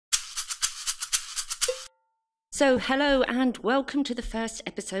So, hello and welcome to the first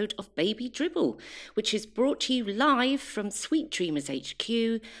episode of Baby Dribble, which is brought to you live from SweetDreamers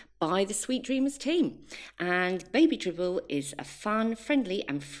HQ by the SweetDreamers team. And Baby Dribble is a fun, friendly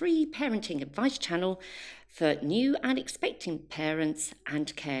and free parenting advice channel for new and expecting parents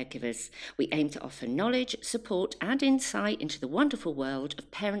and caregivers. We aim to offer knowledge, support and insight into the wonderful world of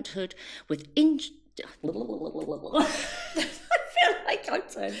parenthood with like I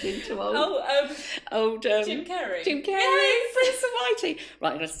turned into old Jim Carrey. Jim Carrey, yes.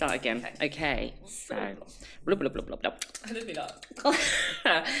 Right, I'm going to start again. Okay, so blah blah blah blah blah. I don't think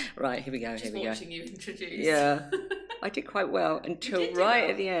that. Right, here we go. Just watching you introduce. Yeah, I did quite well until right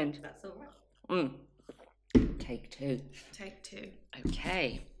at the end. That's all right. Take two. Take two.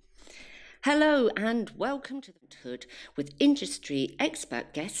 Okay. Hello and welcome to the Parenthood with industry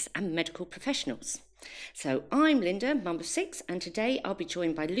expert guests and medical professionals. So I'm Lynda, mum of 6, and today I'll be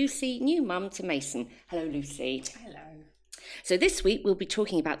joined by Lucy, new mum to Mason. Hello, Lucy. Hello. So this week we'll be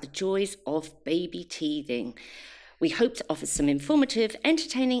talking about the joys of baby teething. We hope to offer some informative,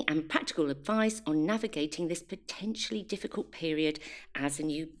 entertaining and practical advice on navigating this potentially difficult period as a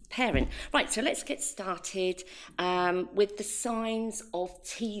new parent. Right, so let's get started with the signs of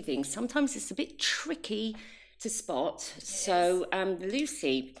teething. Sometimes it's a bit tricky to spot. Yes. So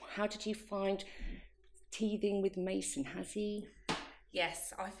Lucy, how did you find teething with Mason? Has he?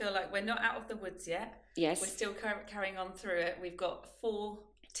 Yes, I feel like we're not out of the woods yet. Yes. We're still carrying on through it. We've got 4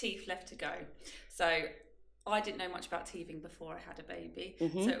 teeth left to go. So I didn't know much about teething before I had a baby.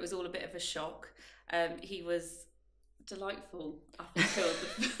 So it was all a bit of a shock. He was delightful up until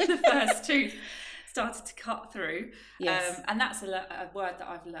the first tooth started to cut through. Yes. And that's a word that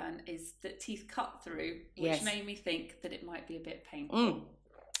I've learned, is that teeth cut through, which yes. made me think that it might be a bit painful.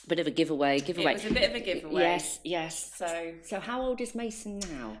 Bit of a giveaway. It was a bit of a giveaway. Yes. So how old is Mason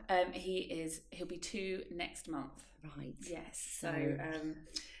now? He'll be 2 next month. Right. Yes. So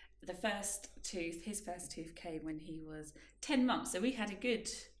the first tooth, his first tooth came when he was 10 months. So we had a good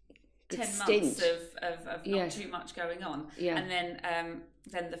 10 stint. months of not too much going on. Yeah. And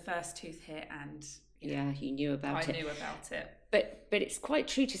then the first tooth hit, and you knew about it. I knew about it. But it's quite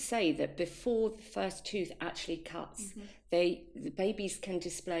true to say that before the first tooth actually cuts, the babies can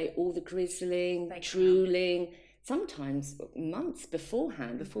display all the grizzling, drooling, sometimes months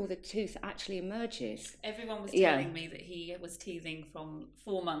beforehand, before the tooth actually emerges. Everyone was telling me that he was teething from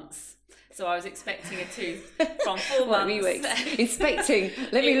 4 months. So I was expecting a tooth from 4 months. We were inspecting.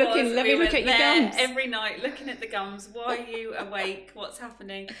 Let me look at your gums. Every night, looking at the gums. Why are you awake? What's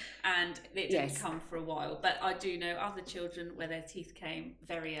happening? And it didn't come for a while. But I do know other children where their teeth came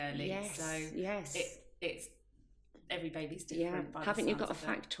very early. Yes. So it's every baby's different. Yeah. Haven't you got a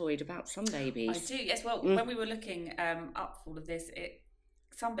factoid about some babies? I do. Yes. Well, when we were looking up for all of this,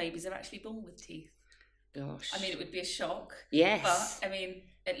 some babies are actually born with teeth. Gosh. I mean, it would be a shock. Yes. But I mean,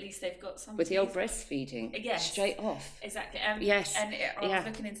 at least they've got some with teeth. the old breastfeeding. Yes. Straight off. Exactly. Yes. And I was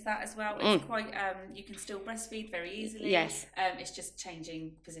looking into that as well. It's quite. You can still breastfeed very easily. Yes. It's just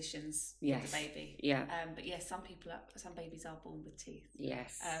changing positions with the baby. Yeah. But yes, some babies are born with teeth.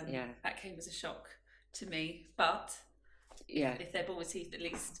 Yes. That came as a shock to me, but. Yeah. If they're born with teeth, at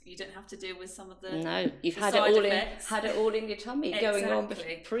least you don't have to deal with some of the you've the had it all in your tummy going on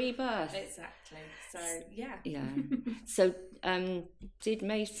pre-birth. Exactly. So yeah. So did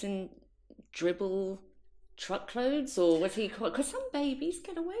Mason dribble truckloads, or was he? Because some babies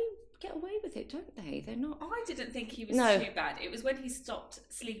get away with it, don't they? They're not. I didn't think he was too bad. It was when he stopped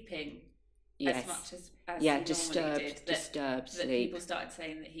sleeping. As much as he disturbed sleep. People started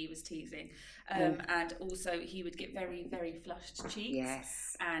saying that he was teething, and also he would get very, very flushed cheeks.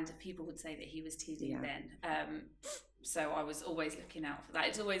 Yes, and people would say that he was teething then. So I was always looking out for that.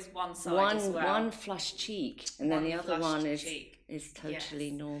 It's always one side as well. One flushed cheek, and then the other one is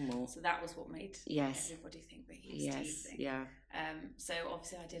totally normal. So that was what made everybody think that he was teething. Yeah. So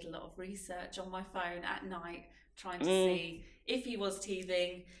obviously I did a lot of research on my phone at night, trying to see if he was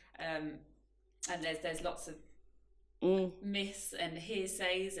teething. And there's lots of myths and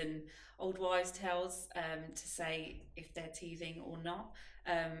hearsays and old wives' tales to say if they're teething or not.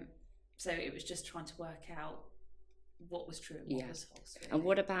 So it was just trying to work out what was true and what was false. Really. And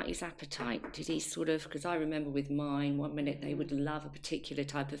what about his appetite? Did he sort of, because I remember with mine, one minute they would love a particular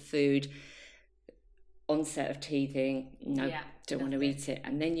type of food. Onset of teething, don't want to eat it,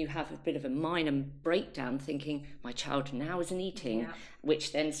 and then you have a bit of a minor breakdown thinking my child now isn't eating,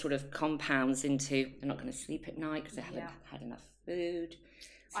 which then sort of compounds into they're not going to sleep at night because they haven't had enough food.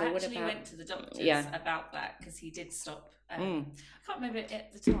 So I actually went to the doctors about that because he did stop. I can't remember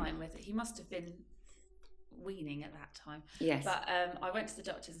at the time whether he must have been weaning at that time. Yes. But I went to the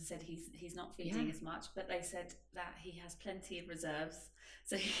doctors and said he's not feeding as much, but they said that he has plenty of reserves,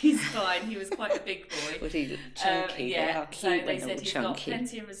 so he's fine. He was quite a big boy. Was he chunky? Yeah. So they said he's got chunky.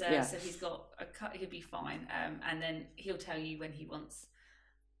 plenty of reserves, so he's got a cut. He'll be fine. And then he'll tell you when he wants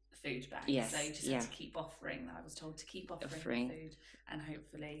food back. Yes. So you just have to keep offering. I was told to keep offering food, and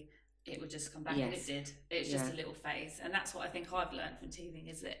hopefully it would just come back. And it did. It's just a little phase, and that's what I think I've learned from teething,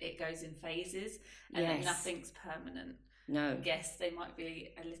 is that it goes in phases, and that nothing's permanent. No. Yes, they might be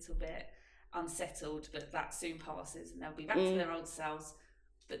a little bit unsettled, but that soon passes, and they'll be back to their old selves.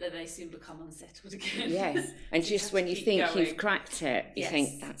 But then they soon become unsettled again. Yes, and just when you think you've cracked it, you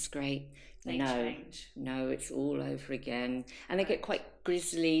think that's great. They change. No, it's all over again. And they get quite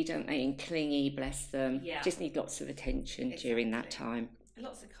grizzly, don't they, and clingy, bless them. Yeah. Just need lots of attention during that time.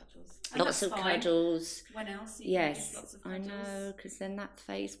 Lots of cuddles. Lots of cuddles. When else? Yes, lots of cuddles. I know, because then that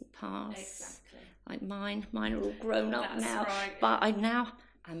phase will pass. Exactly. Like mine are all grown up now. Right. But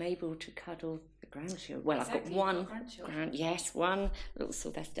I'm able to cuddle the grandchildren. Well, I've got one one little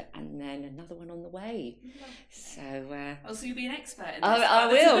Sylvester, and then another one on the way. So so you'll be an expert in this. I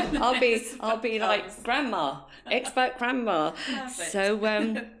will. I'll be like grandma, expert grandma. Perfect.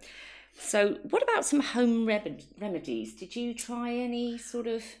 So what about some home remedies? Did you try any sort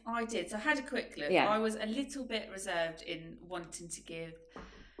of? I did. So I had a quick look. Yeah. I was a little bit reserved in wanting to give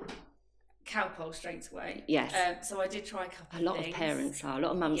Calpol straight away. Yes. So I did try a couple of things. Of parents are, a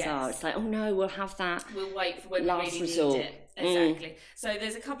lot of mums are. It's like, oh no, we'll have that. We'll wait for when last we really resort. need it. Exactly. So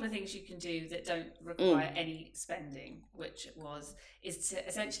there's a couple of things you can do that don't require any spending, is to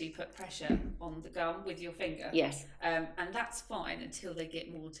essentially put pressure on the gum with your finger. Yes. And that's fine until they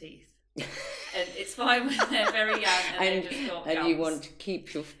get more teeth. And it's fine when they're very young and they've just got gums. You want to keep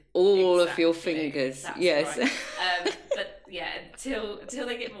all of your fingers. That's yes. Right. But yeah, until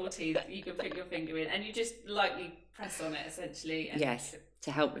they get more teeth, you can put your finger in and you just lightly press on it essentially. And yes,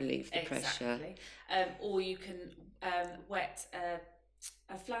 to help relieve the pressure. Or you can wet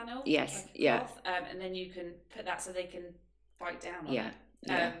a flannel. Yes, like a cloth, and then you can put that so they can bite down on it.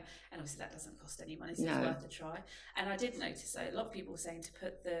 And obviously that doesn't cost any money, so it's worth a try. And I did notice a lot of people were saying to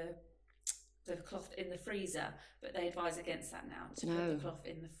put the cloth in the freezer, but they advise against that now, to put the cloth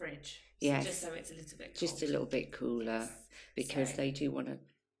in the fridge. So just so it's a little bit cold. Just a little bit cooler, because they do want to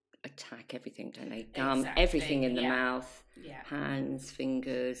attack everything, don't they? Gum, everything in the mouth, hands,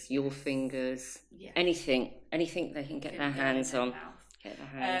 fingers, your fingers, anything they can get their hands on.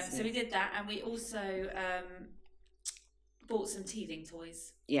 So we did that, and we also bought some teething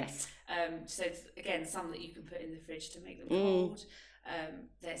toys. Yes. So again, some that you can put in the fridge to make them cold.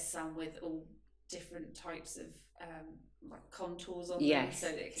 There's some with all different types of like contours on them, so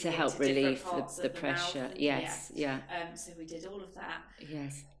that it can to help relieve the pressure. Mouth. Yes, So we did all of that.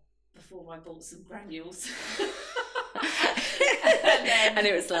 Yes. Before I bought some granules. And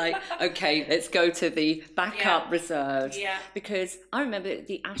it was like, okay, let's go to the backup reserves. Yeah. Because I remember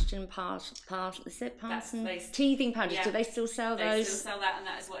the Ashton Parsons teething powders. Do they still sell those? They still sell that, and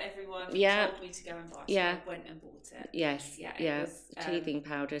that is what everyone told me to go and buy. So I went and bought it. Yes. Yeah. Teething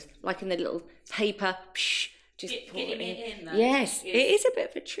powders, like in the little paper. Just getting it in. Though, yes, it is a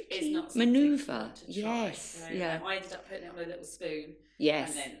bit of a tricky manoeuvre. Yes. So, I ended up putting it on a little spoon.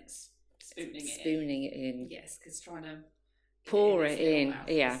 Yes. And then spooning it in. Yes, because trying to pour it in,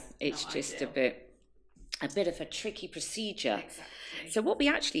 it's just ideal. a bit of a tricky procedure. Exactly. So what we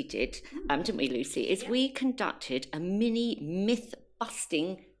actually did, didn't we, Lucy, is we conducted a mini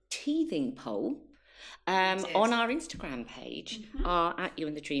myth-busting teething poll on our Instagram page, our at You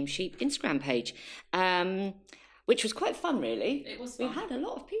and the Dream Sheep Instagram page, which was quite fun, really. It was fun. We had a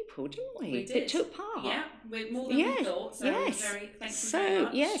lot of people, didn't we? We did. That took part. Yeah, more than we thought. So very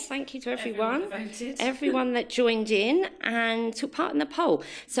much. Yes, thank you to everyone. Everyone that joined in and took part in the poll.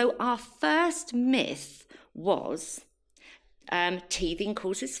 So our first myth was teething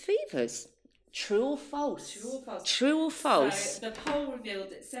causes fevers. True or false? True or false? True or false? So the poll revealed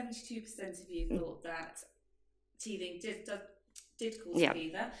that 72% of you thought that teething did cause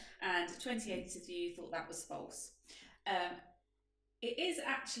fever, and 28% of you thought that was false. It is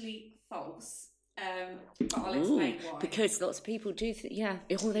actually false, but I'll explain why. Because lots of people do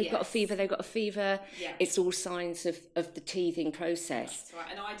they've got a fever, Yeah. It's all signs of the teething process. That's right,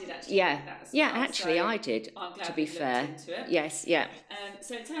 and I did actually think that as well. Actually I did, I'm glad to be fair. Into it. Yes,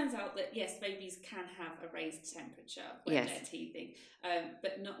 so it turns out that, yes, babies can have a raised temperature when they're teething,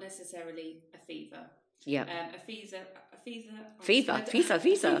 but not necessarily a fever. Yeah. A fever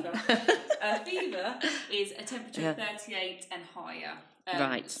is a temperature of 38 and higher.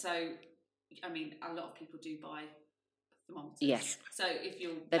 Right. So, I mean, a lot of people do buy thermometers. Yes. So if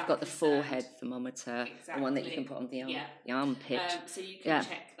you're They've got the forehead thermometer, exactly. the one that you can put on the armpit. So you can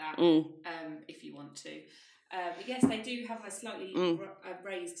check that if you want to. But yes, they do have a slightly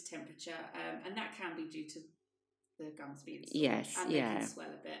raised temperature, and that can be due to the gums being sore. Yes, and they can swell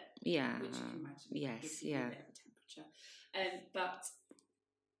a bit. Yeah, which you can imagine. Yes, gives you a bit of a temperature. But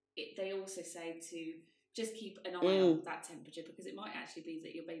they also say to just keep an eye on that temperature, because it might actually be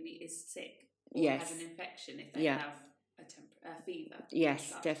that your baby is sick or has an infection if they have a fever.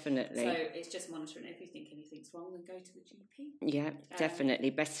 Yes, definitely. So it's just monitoring. If you think anything's wrong, then go to the GP. Yeah, definitely.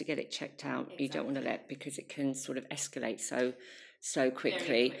 Best to get it checked out. Exactly. You don't want to because it can sort of escalate so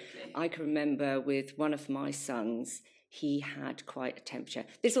quickly. I can remember with one of my sons, he had quite a temperature.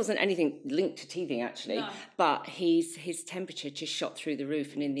 This wasn't anything linked to teething, actually, but his temperature just shot through the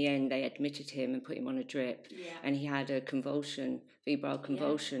roof, and in the end they admitted him and put him on a drip, and he had a convulsion, febrile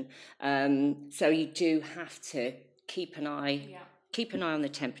convulsion. So you do have to keep an eye on the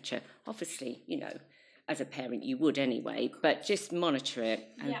temperature. Obviously, as a parent you would anyway, but just monitor it.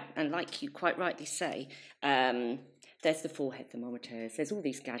 And like you quite rightly say, there's the forehead thermometers. There's all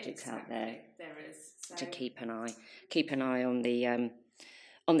these gadgets out there. There is. So to keep an eye on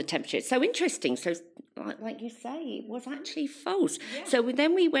the temperature. It's so interesting. So, like you say, it was actually false. Yeah. So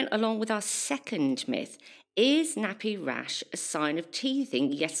then we went along with our second myth. Is nappy rash a sign of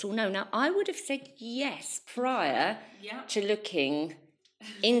teething? Yes or no? Now, I would have said yes prior to looking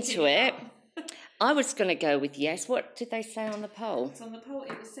into it. I was going to go with yes. What did they say on the poll? So on the poll,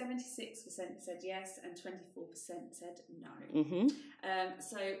 it was 76% said yes and 24% said no.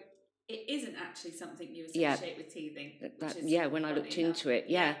 So it isn't actually something you associate with teething. When I looked into it,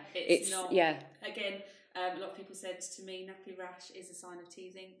 it's not. Yeah. Again, a lot of people said to me, nappy rash is a sign of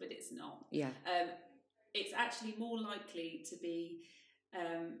teething, but it's not. Yeah. It's actually more likely to be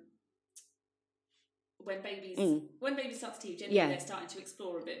when babies start to teeth. Generally, they're starting to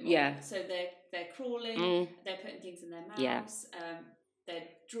explore a bit more. Yeah. So they're crawling, they're putting things in their mouths, they're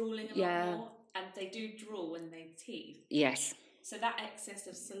drooling a lot more, and they do drool when they teeth. Yes. So that excess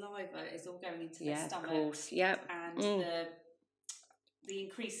of saliva is all going into their stomach. Of course. Yep. And the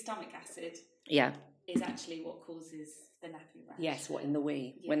increased stomach acid is actually what causes the nappy rash. Yes, in the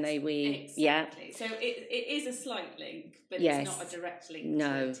wee. Yes, when they wee. Exactly. So it is a slight link, but it's not a direct link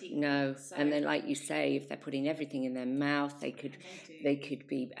to teeth. No. So, and then, like you say, if they're putting everything in their mouth, they could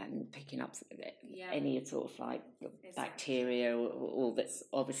be picking up any sort of bacteria or that's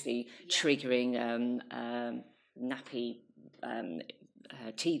obviously triggering nappy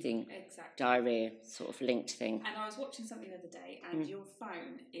teething, diarrhea sort of linked thing. And I was watching something the other day, and your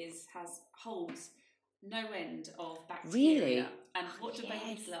phone holds no end of bacteria. Really? And what do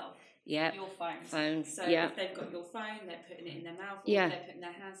babies love? Yeah. Your phones. So if they've got your phone, they're putting it in their mouth, or they're putting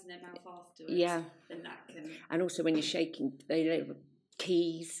their hands in their mouth afterwards. Yeah. Then that can. And also when you're shaking,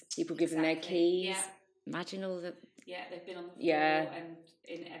 keys. People give them their keys. Yeah. Imagine all the. Yeah, they've been on the floor and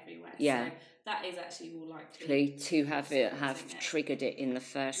in everywhere. Yeah. So that is actually more likely to have triggered it in the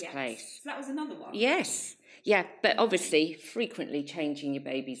first place. So that was another one. Yes. Yeah, but obviously frequently changing your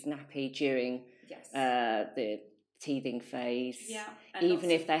baby's nappy during the teething phase. Yeah.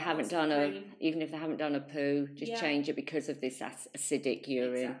 Even if they haven't done a poo, just change it because of this acidic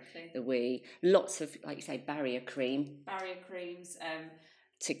urine, the wee. Lots of, like you say, barrier creams.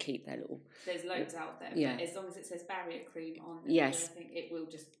 To keep their little... There's loads out there, but as long as it says barrier cream on it, I think it will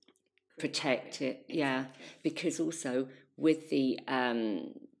just... protect it, because also with the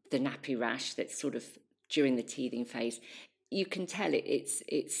nappy rash that's sort of during the teething phase, you can tell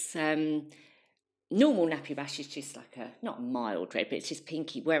it's normal nappy rash is just like not mild red, but it's just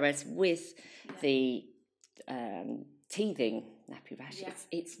pinky, whereas with the teething nappy rash,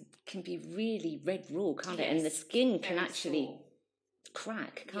 it can be really red raw, can't it? And the skin can actually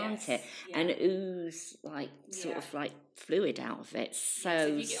crack, can't it? And ooze sort of fluid out of it.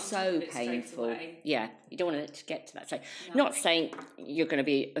 So painful. Yeah, you don't want it to get to that stage. No. Not saying you're going to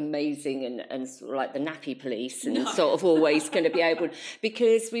be amazing and sort of like the nappy police and sort of always going to be able,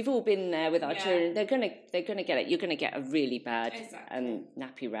 because we've all been there with our children. They're going to get it. You're going to get a really bad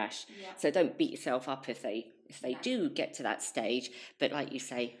nappy rash. Yeah. So don't beat yourself up if they do get to that stage, but like you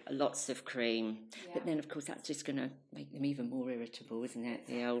say, lots of cream. Yeah. But then, of course, that's just going to make them even more irritable, isn't it?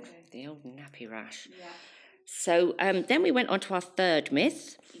 Exactly. The old nappy rash. Yeah. So then we went on to our third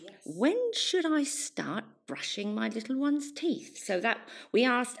myth. Yes. When should I start brushing my little one's teeth? So that we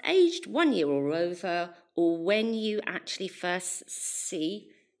asked aged 1 year or over, or when you actually first see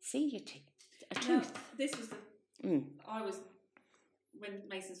your teeth. A tooth. This was when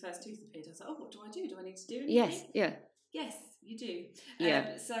Mason's first tooth appeared, I was like, what do? Do I need to do anything? Yes, yeah. Yes, you do.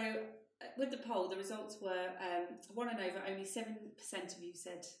 Yeah. So with the poll, the results were 1 and over. Only 7% of you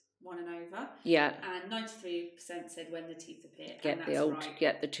said 1 and over. Yeah. And 93% said when the teeth appear.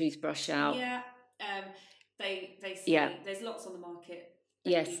 Get the toothbrush out. Yeah. They say there's lots on the market.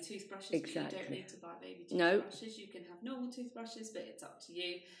 Baby toothbrushes, exactly. But you don't need to buy baby toothbrushes. You can have normal toothbrushes, but it's up to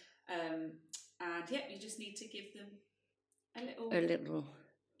you. And you just need to give them a little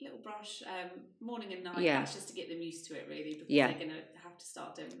brush morning and night. That's just to get them used to it, really, because they're going to have to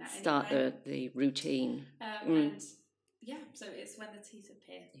start doing that anyway. The routine. And so it's when the teeth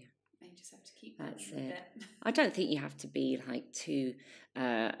appear. Yeah. You just have to keep That's it. Bit. I don't think you have to be like too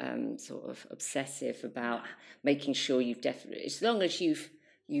sort of obsessive about making sure you've definitely, as long as you've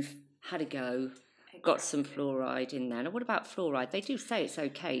had a go, got some fluoride in there. Now, what about fluoride? They do say it's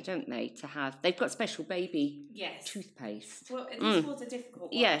okay, don't they, to have, they've got special baby toothpaste. Well, this was a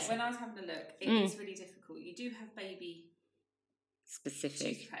difficult one. Yes. When I was having a look, it is really difficult. You do have baby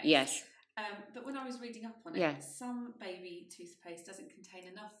specific toothpaste. Yes. But when I was reading up on it, some baby toothpaste doesn't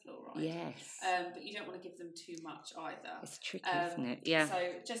contain enough fluoride. Yes. But you don't want to give them too much either. It's tricky, isn't it? Yeah. So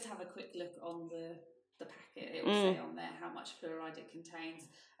just have a quick look on the packet. It will say on there how much fluoride it contains.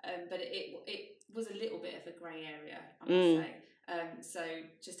 But it was a little bit of a grey area, I must say. So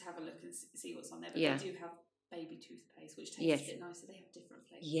just have a look and see what's on there. But they do have baby toothpaste, which tastes a bit nicer. They have different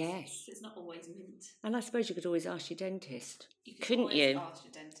flavours. Yes. So it's not always mint. And I suppose you could always ask your dentist. Couldn't you? Ask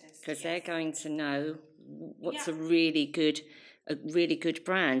your dentist. Because they're going to know what's a really good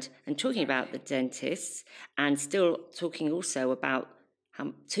brand. And talking about the dentists, and still talking also about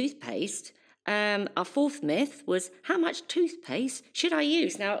toothpaste, our fourth myth was, how much toothpaste should I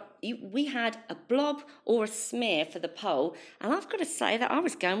use? Now, we had a blob or a smear for the poll, and I've got to say that I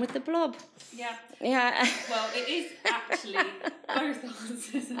was going with the blob. Yeah. Yeah. Well, it is actually, both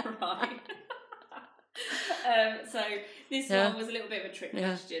answers are right. So this one was a little bit of a trick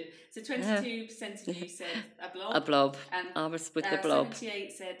question. So 22% of you said a blob. A blob. And I was with the blob.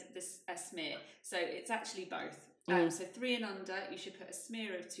 78 said a smear. So it's actually both. So 3 and under, you should put a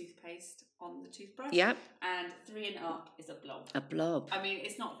smear of toothpaste on the toothbrush. Yep. And 3 and up is a blob. A blob. I mean,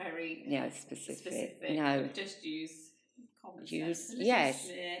 it's not very specific. No. Just use common sense.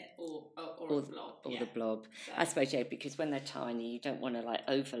 Smear or a blob. Or the blob. So. I suppose, because when they're tiny, you don't want to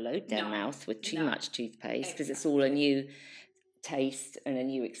overload their mouth with too much toothpaste, because it's all a new taste and a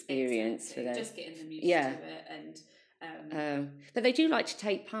new experience for them. Just getting them used to it and... but they do like to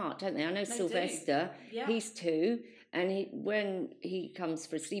take part, don't they? I know Sylvester, he's 2, and when he comes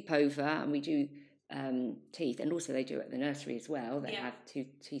for a sleepover and we do teeth, and also they do it at the nursery as well. They have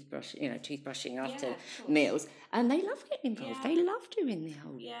toothbrushing after meals, and they love getting involved. They love doing the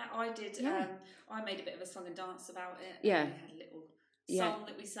whole. Yeah, I did. I made a bit of a song and dance about it. Yeah. We had a little song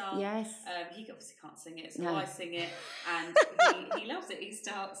that we sung. Yes. He obviously can't sing it, so I sing it, and he loves it. He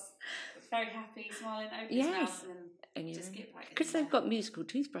starts very happy, smiling, opens his mouth, and just get back. Because they've got musical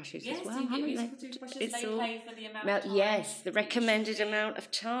toothbrushes as well, haven't they? Toothbrushes. They pay for the amount of time. Yes, the recommended amount of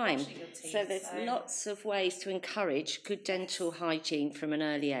time. So there's lots of ways to encourage good dental hygiene from an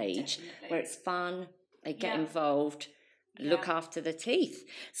early age, where it's fun, they get involved, look after the teeth.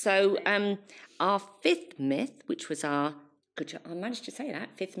 So our fifth myth, which was I managed to say that,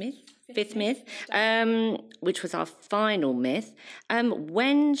 fifth myth, which was our final myth.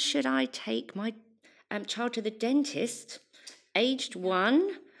 When should I take my child to the dentist? Aged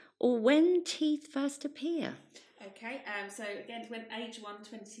 1, or when teeth first appear? Okay, so again, when age 1,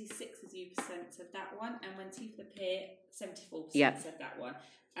 26% of you said that one, and when teeth appear, 74% said that one.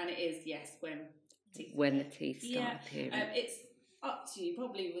 And it is, when the teeth start appearing. It's up to you,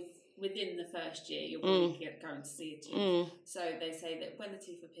 probably within the first year, you're probably going to see a tooth. So they say that when the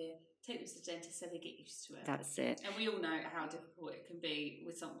teeth appear, take them to the dentist so they get used to it. That's it. And we all know how difficult it can be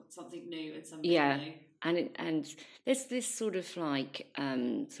with something new and something new. And there's this sort of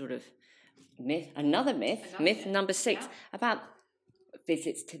myth, another myth number 6, about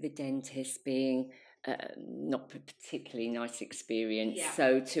visits to the dentist being not a particularly nice experience. Yeah.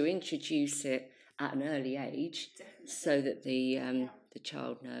 So to introduce it at an early age, so that the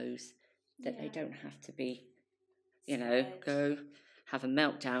child knows that they don't have to be, go have a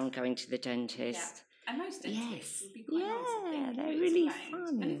meltdown going to the dentist. And most dentists will be quite nice. They're really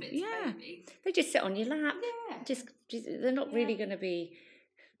fun. They just sit on your lap. Just they're not really going to be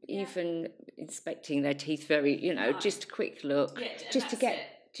even inspecting their teeth very, just a quick look, just to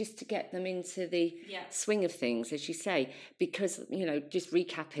get them into the swing of things, as you say. Because just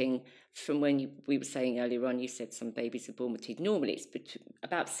recapping from when we were saying earlier on, you said some babies are born with teeth. Normally it's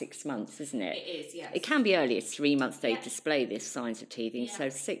about 6 months, isn't it? It is, yes. It can be earlier. It's 3 months they display the signs of teething. So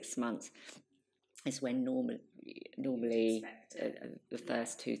 6 months is when normally normally the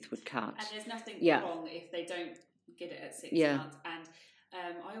first tooth would cut. And there's nothing Yeah. wrong if they don't get it at 6 Yeah. months.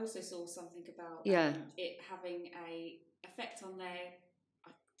 And I also saw something about it having a effect on their,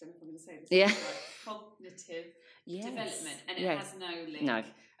 I don't know if I'm going to say this, cognitive development, and it has no link. No.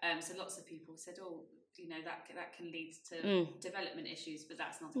 So lots of people said, oh, you know, that can lead to development issues, but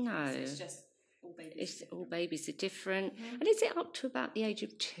that's not the case. It's just all babies. All babies are different. And is it up to about the age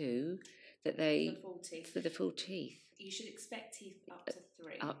of 2 that they for the full teeth? You should expect teeth up to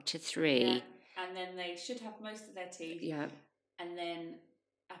 3. Up to 3. Yeah. And then they should have most of their teeth. Yeah. And then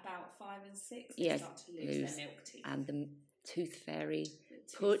about 5 and 6 they start to lose their milk teeth. And the tooth fairy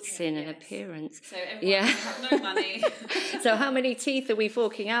puts in an appearance. So everyone will have no money. So how many teeth are we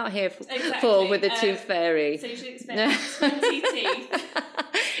forking out here for with the tooth fairy? So you should expect 20 teeth.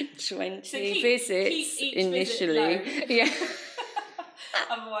 20 visits keep each initially. Visit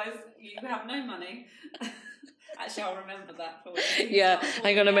Otherwise, you have no money. Actually, I'll remember that for when you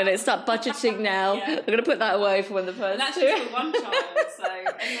hang on a minute. Start budgeting now. I'm going to put that away for when the first that's two. Just for one child, so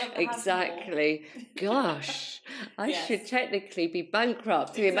anyone that exactly. Gosh, I should technically be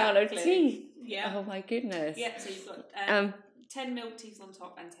bankrupt. The amount of teeth. Yeah. Oh my goodness. Yeah. So you've got 10 milk teeth on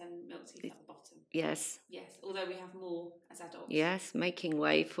top and 10 milk teeth at the bottom. Yes. Yes. Although we have more as adults. Yes, making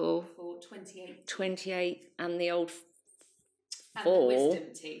way for 28. 28 and the old. And the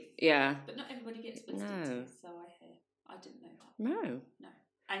wisdom teeth. Yeah. But not everybody gets wisdom teeth, so I hear. I didn't know that. No.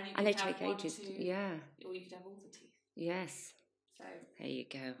 And they take ages. Or you could have all the teeth. Yes. So there you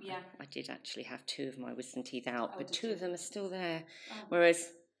go. Yeah. I did actually have 2 of my wisdom teeth out, but 2 you? of them are still there. Oh.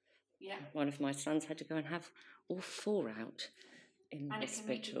 Whereas one of my sons had to go and have all 4 out in the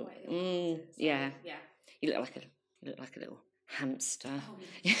hospital. Yeah. You look like a little hamster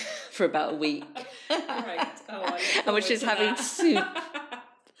for about a week. Right. And we're just having soup.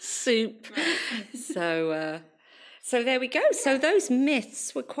 Right. So there we go. So those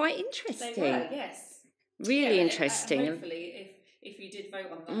myths were quite interesting. They were, yes. Really interesting. And hopefully, if you did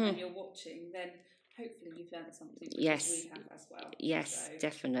vote on them and you're watching, then hopefully you've learned something. Yes. We have as well. Yes,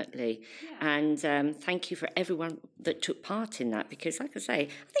 definitely. Yeah. And thank you for everyone that took part in that, because, like I say, I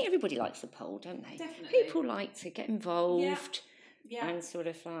think everybody likes a poll, don't they? Definitely. People like to get involved and sort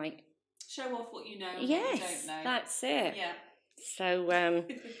of like show off what you know and what what you don't know. That's it. Yeah. So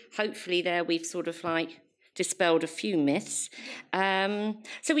hopefully there we've sort of like dispelled a few myths.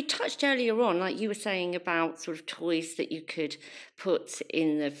 So we touched earlier on, like you were saying, about sort of toys that you could put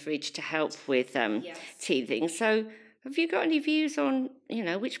in the fridge to help with teething. So have you got any views on,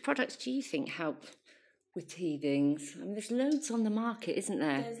 which products do you think help with teethings? I mean, there's loads on the market, isn't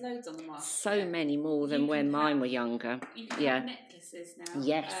there? There's loads on the market. So many more than when mine were younger. You can have necklaces now.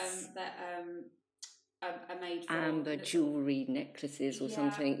 Yes. That are made from amber jewellery necklaces or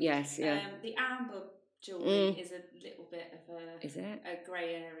something. Yes, the amber jewellery is a little bit of a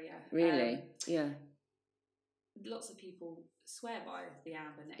grey area. Really? Lots of people swear by the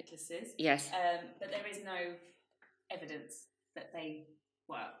amber necklaces. Yes. But there is no evidence that they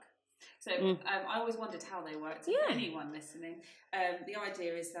work. So I always wondered how they worked. For anyone listening, the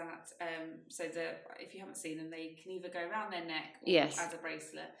idea is that if you haven't seen them, they can either go around their neck or as a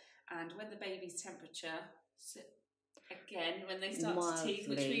bracelet. And when the baby's temperature, again, when they start to teeth,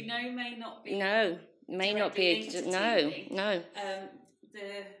 which we know may not be the properties in the amber.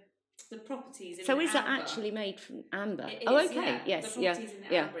 So is it actually made from amber? Okay. Yes. The properties in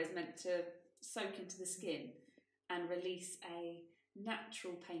the amber is meant to soak into the skin and release a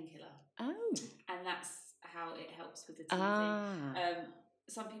natural painkiller. Oh. And that's how it helps with the teething.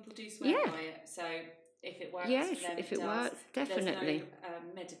 Some people do swear by it, so if it works, if it works, definitely. There's no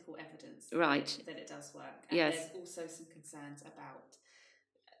medical evidence that it does work. And there's also some concerns about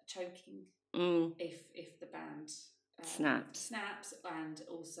choking if the band snaps, and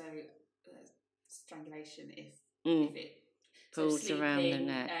also strangulation if it pulls around the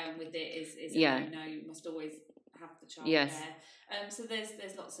neck. With it is you must always have the child there. So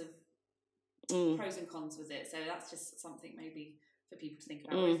there's lots of pros and cons with it. So that's just something maybe for people to think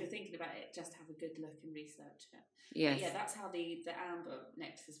about. Or if you're thinking about it, just have a good look and research it. Yes. But that's how the amber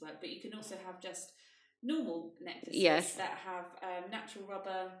necklaces work. But you can also have just normal necklaces that have natural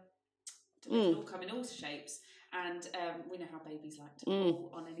rubber. They all come in all shapes, and we know how babies like to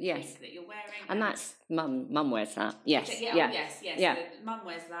pull on anything that you're wearing. And that's mum wears that. Yes. Yes. So mum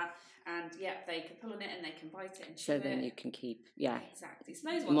wears that. And they can pull on it and they can bite it and chew it. So then you can keep, exactly.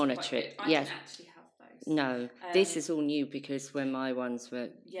 So those ones monitor it. I didn't actually have those. No, this is all new because when my ones were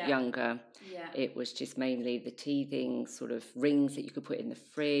younger, it was just mainly the teething sort of rings that you could put in the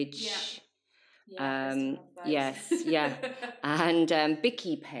fridge. Yeah. And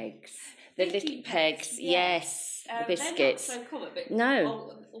Bicky pegs The little pegs, yes. The biscuits. They're not so common, but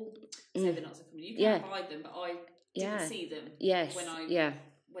no. So they're not so common. You can buy them, but I didn't see them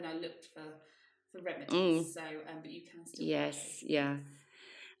when I looked for remedies. So, but you can still buy those. Yeah.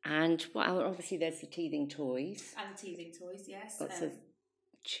 And obviously there's the teething toys. And the teething toys, yes. Lots of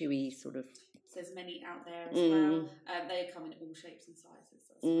chewy sort of. So there's many out there as well. They come in all shapes and sizes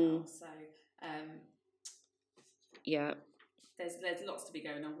as well. So there's lots to be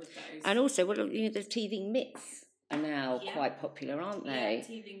going on with those. And also, the teething mitts are now quite popular, aren't they? Yeah,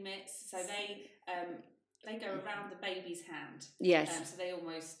 teething mitts. So they go around the baby's hand. Yes. So they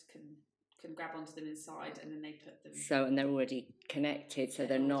almost can grab onto them inside, and then they put them. So, and they're already connected, so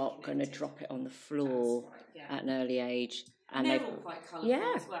they're not going to drop it on the floor at an early age. And they're all quite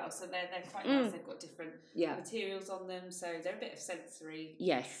colourful as well, so they're quite nice. They've got different materials on them, so they're a bit of sensory.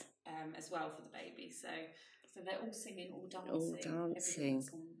 Yes. As well for the baby, so they're all singing, all dancing. All dancing. Everything's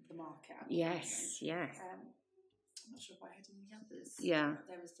on the market. Yes. I'm not sure if I had any others. Yeah.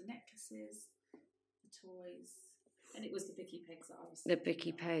 There was the necklaces, the toys, and it was the Bicky pegs that I was. The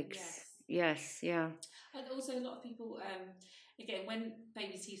Bicky pegs. Yes. Yeah. And also, a lot of people, again, when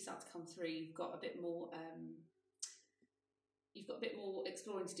baby teeth start to come through, you've got a bit more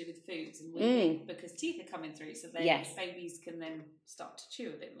exploring to do with foods and weaning because teeth are coming through, so babies can then start to chew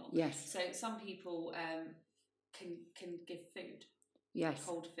a bit more. Yes. So some people can give food. Yes.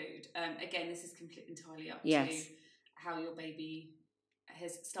 Cold food. Again, this is entirely up to how your baby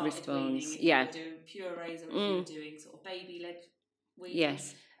has started weaning. If you're doing purees or if you're doing sort of baby-led weaning.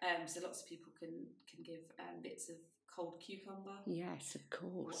 Yes. So lots of people can give bits of cold cucumber. Yes, of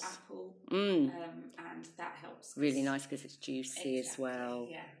course. Or apple. And that helps. Really nice because it's juicy as well.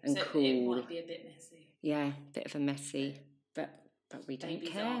 Yeah. And so cool. It might be a bit messy. Yeah, a bit of a messy, but we don't Babies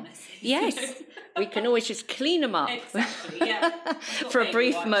care. Are messy. Yes, we can always just clean them up. Exactly, yeah. For a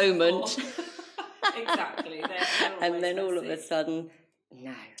brief moment. Exactly. They're and then all of a sudden,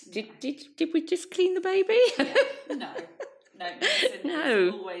 no. Did we just clean the baby? No.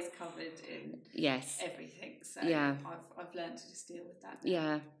 It's always covered in everything. So I've learned to just deal with that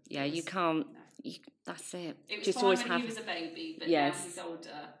now. Yeah, you can't. That's it. It was just fine always when he was a baby, but now he's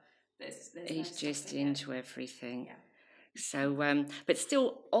older. He's just into everything. Yeah. So, but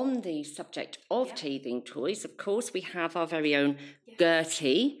still on the subject of teething toys, of course, we have our very own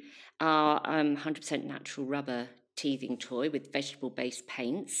Gertie, our 100% natural rubber teething toy with vegetable-based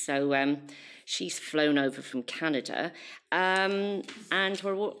paints. So she's flown over from Canada, and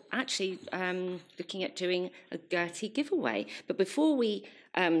we're actually looking at doing a Gertie giveaway. But before we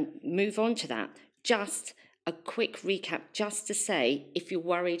move on to that, just a quick recap, just to say, if you're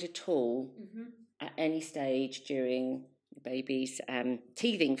worried at all at any stage during the baby's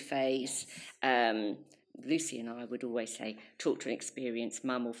teething phase, Lucy and I would always say, talk to an experienced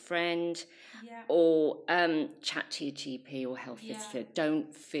mum or friend, or chat to your GP or health visitor.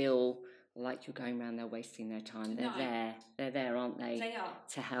 Don't feel like you're going around there wasting their time. They're there, aren't they? They are.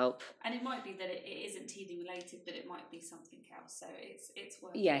 To help. And it might be that it isn't teething related, but it might be something else. So it's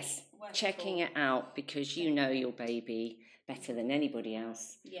worth checking it out, because you know your baby better than anybody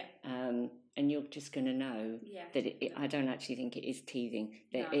else. Yeah. And you're just going to know that I don't actually think it is teething.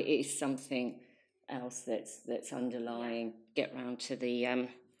 That it is something else that's underlying. Get round to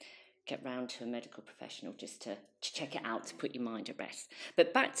a medical professional just to check it out, to put your mind at rest.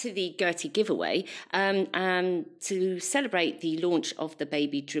 But back to the Gertie giveaway, to celebrate the launch of the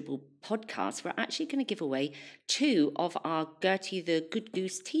Baby Dribble podcast, we're actually going to give away 2 of our Gertie the Good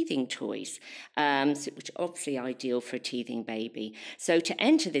Goose teething toys, which are obviously ideal for a teething baby. So to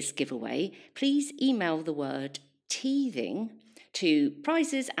enter this giveaway, please email the word teething to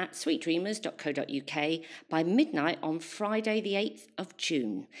prizes@sweetdreamers.co.uk by midnight on Friday the 8th of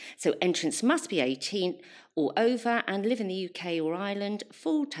June. So entrants must be 18 or over and live in the UK or Ireland.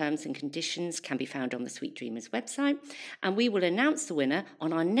 Full terms and conditions can be found on the Sweet Dreamers website, and we will announce the winner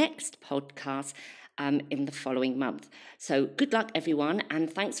on our next podcast in the following month. So good luck, everyone,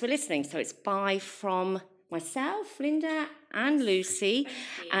 and thanks for listening. So it's bye from myself, Lynda, and Lucy,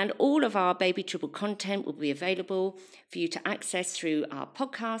 and all of our Baby Dribble content will be available for you to access through our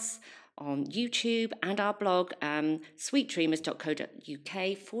podcasts on YouTube and our blog,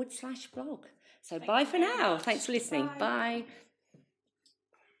 sweetdreamers.co.uk/blog. So bye for now. Thanks for listening. Bye.